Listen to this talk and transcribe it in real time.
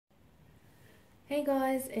Hey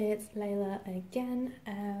guys, it's Layla again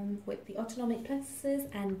with the autonomic plexuses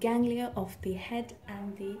and ganglia of the head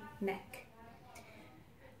and the neck.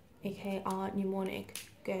 Okay, our mnemonic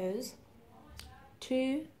goes: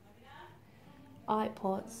 2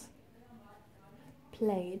 Ipods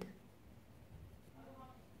played,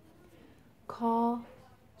 car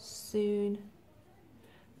soon,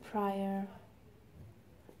 prior,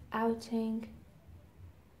 outing,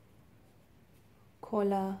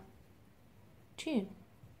 caller, tune.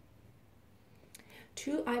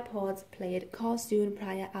 2 Ipods played car soon,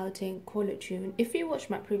 prior, outing, caller, tune. If you watched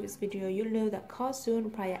my previous video, you'll know that car soon,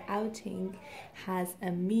 prior, outing has a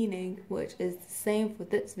meaning which is the same for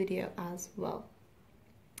this video as well.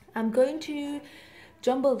 I'm going to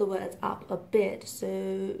jumble the words up a bit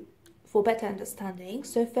so for better understanding.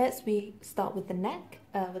 So first we start with the neck,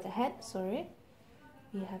 with the head, sorry.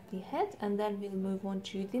 We have the head and then we'll move on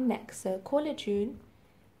to the neck. So caller, tune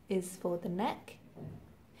is for the neck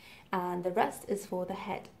and the rest is for the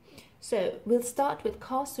head. So we'll start with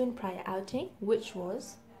car soon, prior, outing, which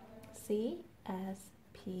was CSPO.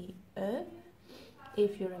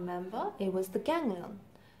 If you remember, it was the ganglion.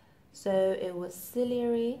 So it was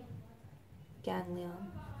ciliary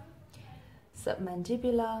ganglion,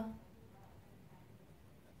 submandibular,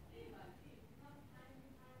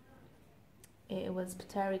 it was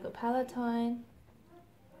pterygopalatine,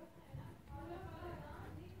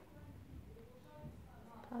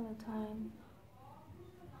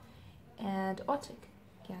 and otic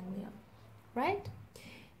ganglion, right?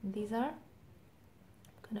 And these are,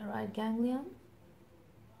 I'm gonna write ganglion,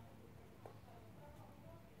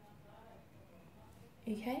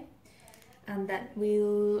 okay, and then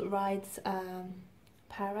we'll write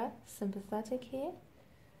parasympathetic here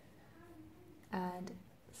and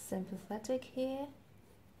sympathetic here,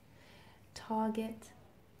 target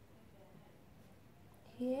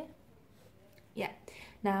here. Yeah,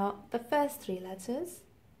 now the first 3 letters,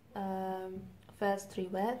 first 3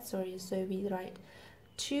 words, sorry, so we write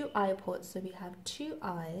 2 iPods, so we have 2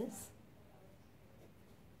 I's,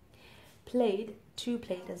 played, 2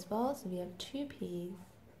 played as well, so we have 2 P's,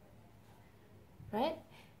 right?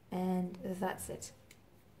 And that's it.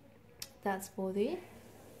 That's for the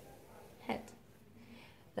head.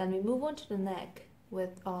 Then we move on to the neck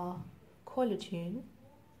with our caller tune,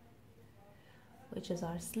 which is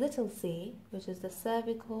our little c, which is the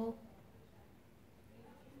cervical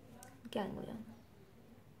ganglion.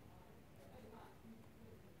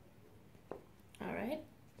 All right.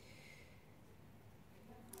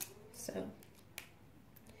 So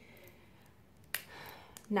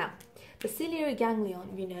now the ciliary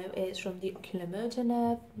ganglion, we know, is from the oculomotor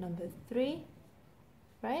nerve, number 3,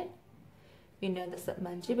 right? We know the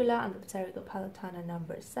submandibular and the pterygopalatine are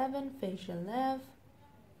number 7, facial nerve.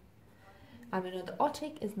 And we know the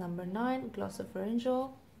otic is number 9,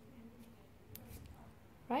 glossopharyngeal,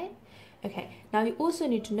 right? Okay, now you also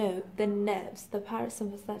need to know the nerves, the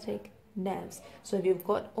parasympathetic nerves. So we've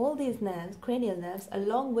got all these nerves, cranial nerves,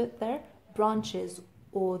 along with their branches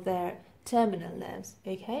or their terminal nerves,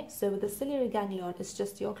 okay? So with the ciliary ganglion, it's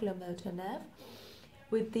just the oculomotor nerve.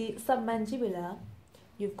 With the submandibular,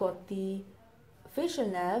 you've got the facial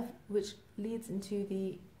nerve, which leads into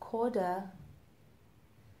the cauda,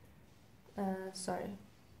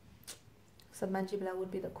 submandibular would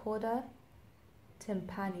be the cauda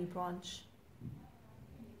tympani branch,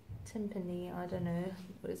 tympani, I don't know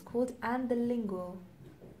what it's called, and the lingual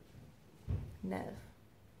nerve.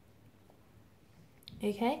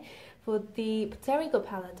 Okay, for the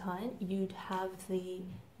pterygopalatine, you'd have the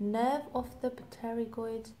nerve of the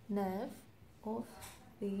pterygoid nerve of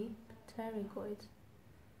the pterygoid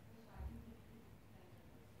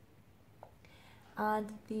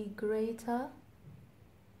and the greater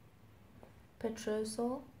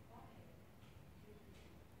petrosal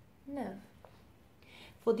nerve.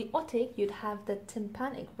 For the otic, you'd have the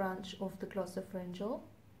tympanic branch of the glossopharyngeal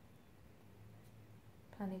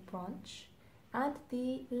branch and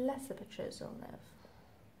the lesser petrosal nerve.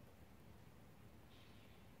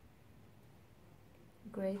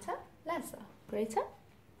 Greater, lesser, greater,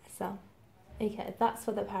 lesser. Okay, that's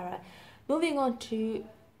for the para. Moving on to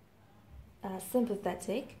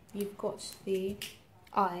sympathetic, you've got the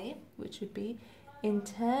I, which would be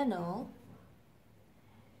internal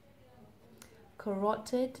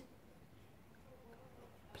carotid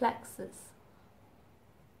plexus.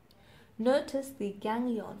 Notice the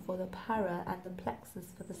ganglion for the para and the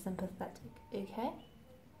plexus for the sympathetic, okay?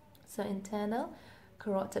 So internal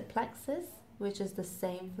carotid plexus, which is the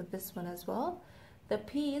same for this one as well. The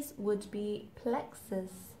P's would be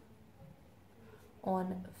plexus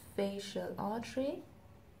on facial artery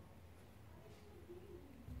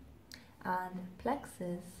and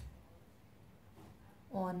plexus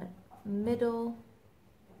on middle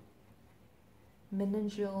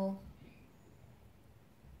meningeal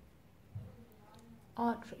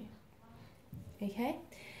artery. Okay,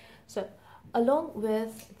 so along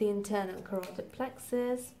with the internal carotid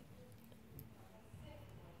plexus,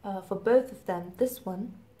 for both of them, for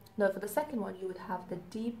the second one, you would have the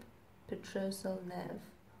deep petrosal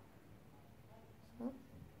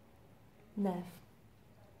nerve.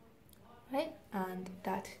 Right, and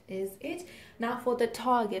that is it. Now for the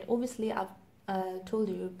target, obviously I've told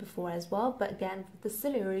you before as well, but again, for the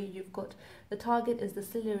ciliary, you've got the target is the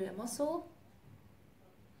ciliary muscle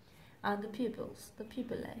and the pupils, the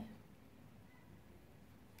pupillae.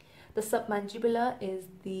 The submandibular is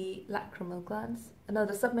the lacrimal glands. No,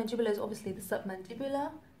 the submandibular is obviously the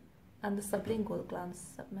submandibular and the sublingual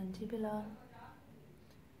glands. Submandibular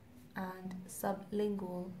and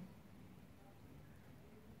sublingual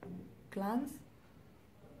glands.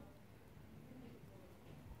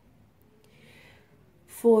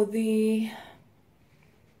 For the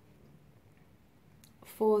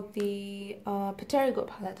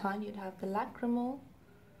pterygopalatine, you'd have the lacrimal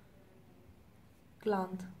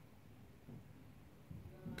glands,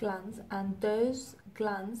 and those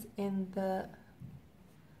glands in the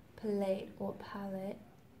palate or palate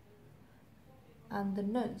and the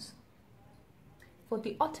nose. For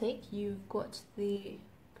the otic, you've got the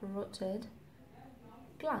parotid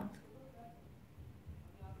gland.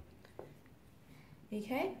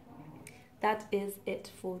 Okay, that is it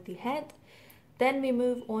for the head. Then we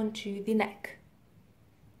move on to the neck.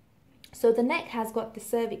 So the neck has got the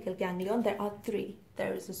cervical ganglion. There are three.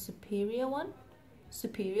 There is a superior one,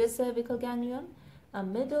 superior cervical ganglion, a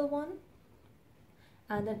middle one,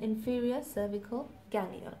 and an inferior cervical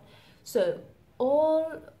ganglion. So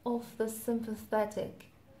all of the sympathetic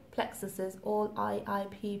plexuses, all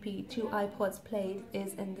IIPP, 2 Ipods played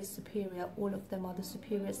is in the superior. All of them are the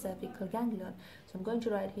superior cervical ganglion. So I'm going to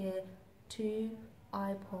write here 2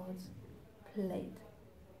 Ipods played.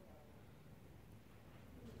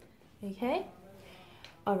 Okay,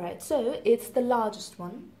 all right, so it's the largest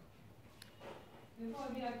one,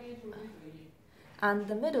 and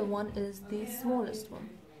the middle one is the smallest one.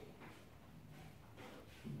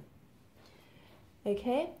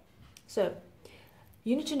 Okay, so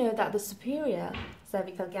you need to know that the superior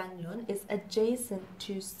cervical ganglion is adjacent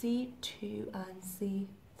to C2 and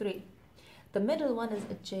C3. The middle one is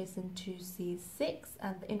adjacent to C6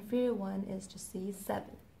 and the inferior one is to C7.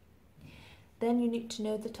 Then you need to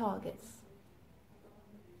know the targets.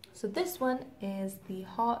 So this one is the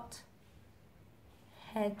heart,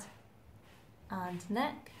 head and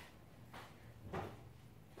neck,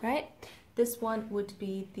 right? This one would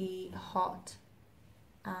be the heart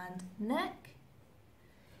and neck.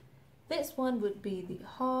 This one would be the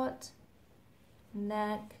heart,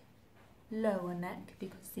 neck, lower neck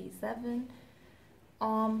because C7,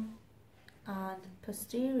 arm and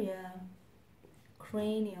posterior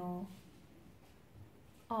cranial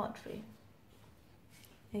artery.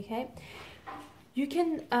 Okay, you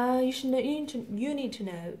need to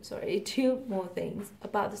know two more things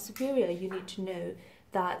about the superior. You need to know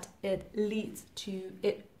that it leads to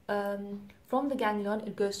it from the ganglion.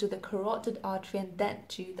 It goes to the carotid artery and then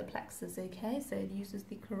to the plexus. Okay, so it uses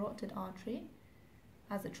the carotid artery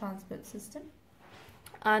as a transport system.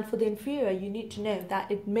 And for the inferior, you need to know that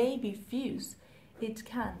it may be fused. It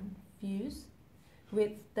can fuse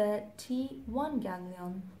with the T1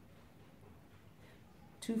 ganglion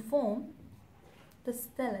to form the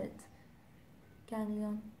stellate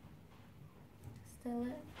ganglion.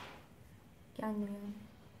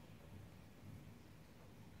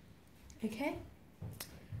 Okay,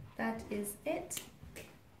 that is it.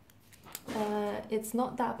 It's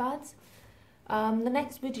not that bad. The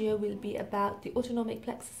next video will be about the autonomic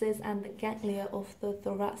plexuses and the ganglia of the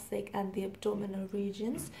thoracic and the abdominal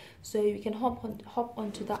regions. So you can hop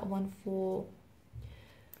onto that one for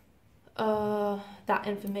that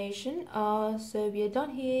information. So we are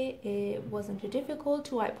done here. It wasn't too difficult.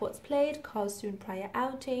 2 Ipods played, Carl Soon prior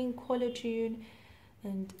outing, collar tune,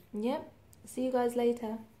 and yeah, see you guys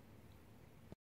later.